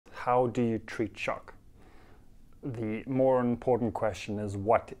how do you treat shock? The more important question is,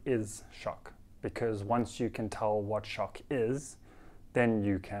 what is shock? Because once you can tell what shock is, then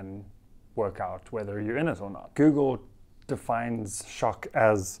you can work out whether you're in it or not. Google defines shock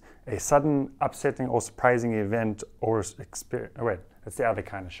as a sudden, upsetting, or surprising event or experience. Wait, that's the other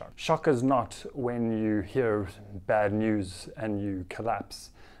kind of shock. Shock is not when you hear bad news and you collapse.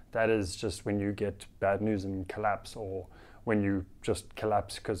 That is just when you get bad news and collapse, or when you just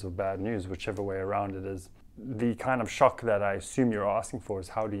collapse because of bad news, whichever way around it is. The kind of shock that I assume you're asking for is,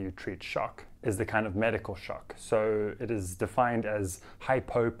 how do you treat shock? Is the kind of medical shock. So it is defined as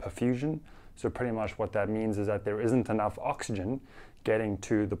hypoperfusion. So pretty much what that means is that there isn't enough oxygen getting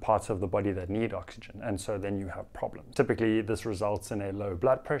to the parts of the body that need oxygen, and so then you have problems. Typically this results in a low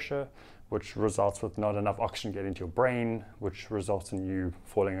blood pressure, which results with not enough oxygen getting to your brain, which results in you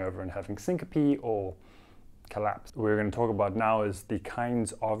falling over and having syncope or collapse. What we're going to talk about now is the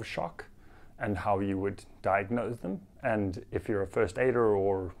kinds of shock and how you would diagnose them. And if you're a first aider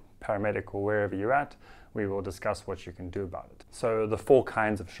or paramedic or wherever you're at, we will discuss what you can do about it. So the 4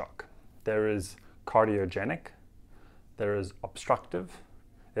 kinds of shock. There is cardiogenic, there is obstructive,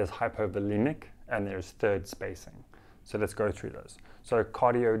 there's hypovolemic, and there's third spacing. So let's go through those. So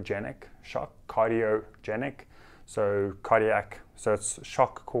cardiogenic shock, cardiogenic, so cardiac, so it's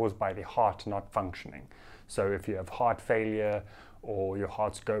shock caused by the heart not functioning. So if you have heart failure, or your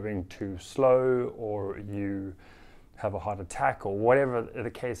heart's going too slow, or you have a heart attack, or whatever the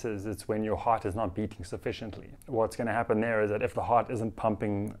case is, it's when your heart is not beating sufficiently. What's going to happen there is that if the heart isn't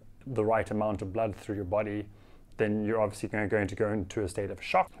pumping the right amount of blood through your body, then you're obviously going to go into a state of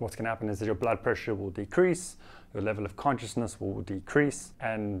shock. What's going to happen is that your blood pressure will decrease, your level of consciousness will decrease,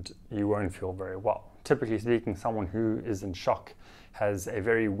 and you won't feel very well. Typically speaking, someone who is in shock has a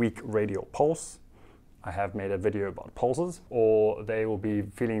very weak radial pulse. I have made a video about pulses. Or they will be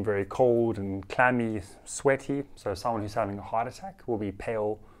feeling very cold and clammy, sweaty. So someone who's having a heart attack will be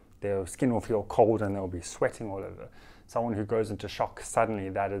pale, their skin will feel cold, and they'll be sweating all over. Someone who goes into shock suddenly,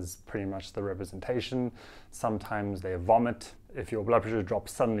 that is pretty much the representation. Sometimes they vomit. If your blood pressure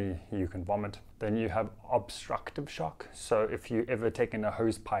drops suddenly, you can vomit. Then you have obstructive shock. So if you've ever taken a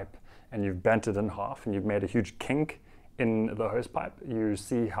hose pipe and you've bent it in half and you've made a huge kink in the hose pipe, you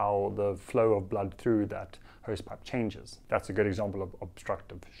see how the flow of blood through that hose pipe changes. That's a good example of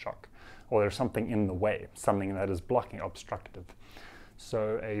obstructive shock. Or there's something in the way, something that is blocking. Obstructive.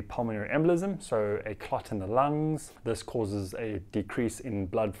 So a pulmonary embolism, so a clot in the lungs. This causes a decrease in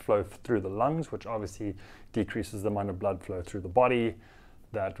blood flow through the lungs, which obviously decreases the amount of blood flow through the body.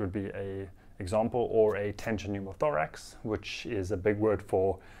 That would be an example. Or a tension pneumothorax, which is a big word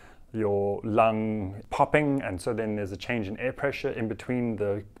for your lung popping, and so then there's a change in air pressure in between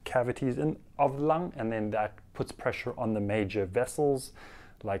the cavities of the lung, and then that puts pressure on the major vessels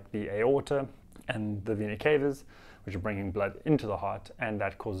like the aorta and the vena cavas, which are bringing blood into the heart, and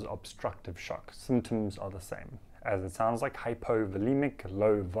that causes obstructive shock. Symptoms are the same. As it sounds like, hypovolemic,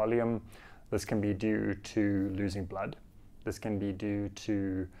 low volume. This can be due to losing blood. This can be due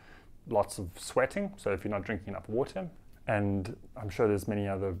to lots of sweating, so if you're not drinking enough water. And I'm sure there's many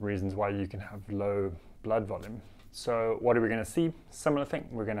other reasons why you can have low blood volume. So what are we going to see? Similar thing.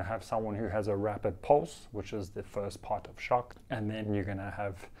 We're going to have someone who has a rapid pulse, which is the first part of shock. And then you're going to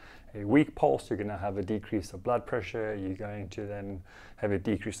have a weak pulse. You're going to have a decrease of blood pressure. You're going to then have a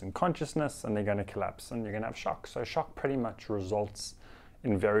decrease in consciousness, and they're going to collapse, and you're going to have shock. So shock pretty much results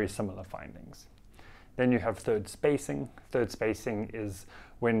in very similar findings. Then you have third spacing. Third spacing is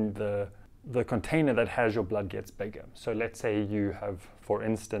when the container that has your blood gets bigger. So let's say you have, for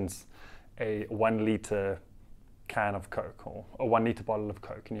instance, a 1 liter can of Coke, or a 1 liter bottle of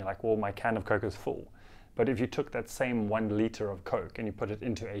Coke, and you're like, well, my can of Coke is full. But if you took that same 1 liter of Coke and you put it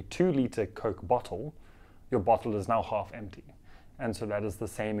into a 2 liter Coke bottle, your bottle is now half empty. And so that is the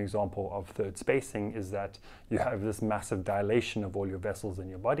same example of third spacing, is that you have this massive dilation of all your vessels in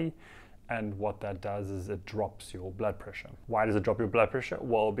your body. And what that does is it drops your blood pressure. Why does it drop your blood pressure?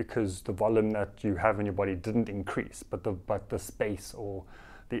 Well, because the volume that you have in your body didn't increase, but the space or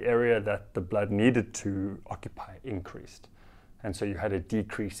the area that the blood needed to occupy increased. And so you had a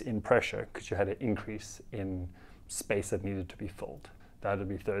decrease in pressure because you had an increase in space that needed to be filled. That would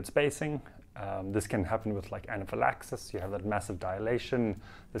be third spacing. This can happen with like anaphylaxis. You have that massive dilation.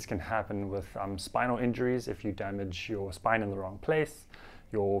 This can happen with spinal injuries. If you damage your spine in the wrong place,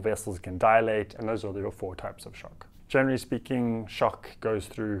 your vessels can dilate, and those are your 4 types of shock. Generally speaking, shock goes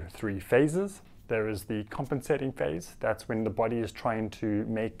through 3 phases. There is the compensating phase. That's when the body is trying to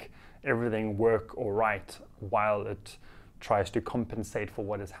make everything work all right while it tries to compensate for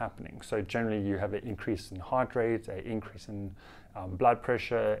what is happening. So generally you have an increase in heart rate, an increase in blood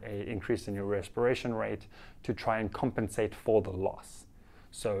pressure, an increase in your respiration rate to try and compensate for the loss.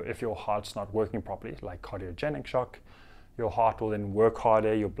 So if your heart's not working properly, like cardiogenic shock, your heart will then work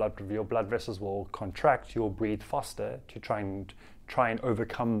harder, your blood vessels will contract, you'll breathe faster to try and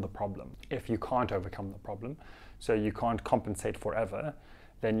overcome the problem. If you can't overcome the problem, so you can't compensate forever,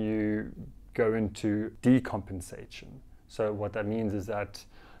 then you go into decompensation. So what that means is that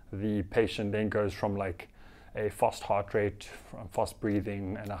the patient then goes from like a fast heart rate, fast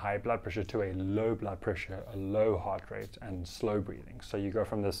breathing and a high blood pressure to a low blood pressure, a low heart rate and slow breathing. So you go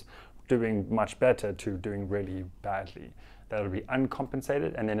from this doing much better to doing really badly. That'll be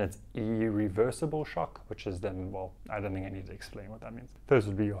uncompensated, and then it's irreversible shock, which is then, well, I don't think I need to explain what that means. Those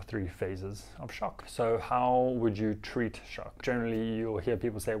would be your 3 phases of shock. So how would you treat shock? Generally, you'll hear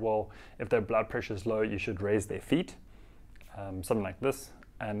people say, well, if their blood pressure is low, you should raise their feet, something like this.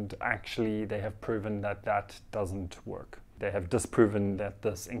 And actually, they have proven that that doesn't work. They have disproven that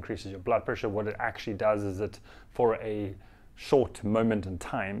this increases your blood pressure. What it actually does is it, for a short moment in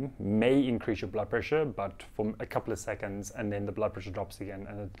time, may increase your blood pressure, but for a couple of seconds, and then the blood pressure drops again,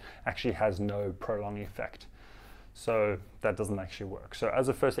 and it actually has no prolonged effect. So that doesn't actually work. So as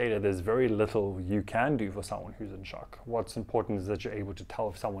a first aider, there's very little you can do for someone who's in shock. What's important is that you're able to tell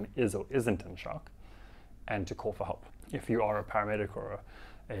if someone is or isn't in shock and to call for help. If you are a paramedic or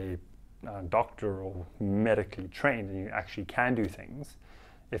a doctor or medically trained and you actually can do things,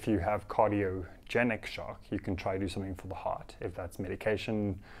 if you have cardiogenic shock, you can try to do something for the heart. If that's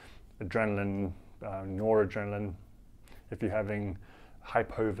medication, adrenaline, noradrenaline. If you're having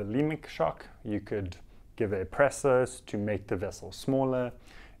hypovolemic shock, you could give a pressor to make the vessel smaller.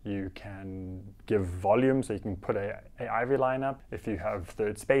 You can give volume, so you can put a IV line up. If you have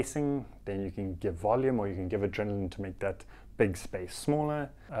third spacing, then you can give volume, or you can give adrenaline to make that big space smaller.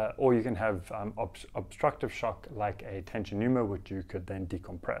 Or you can have obstructive shock, like a tension pneumo, which you could then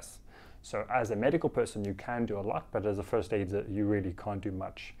decompress. So as a medical person, you can do a lot, but as a first aider, you really can't do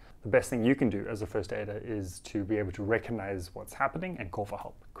much. The best thing you can do as a first aider is to be able to recognize what's happening and call for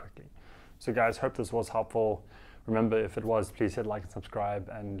help quickly. So guys, hope this was helpful. Remember, if it was, please hit like and subscribe,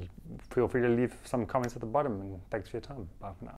 and feel free to leave some comments at the bottom, and thanks for your time. Bye for now.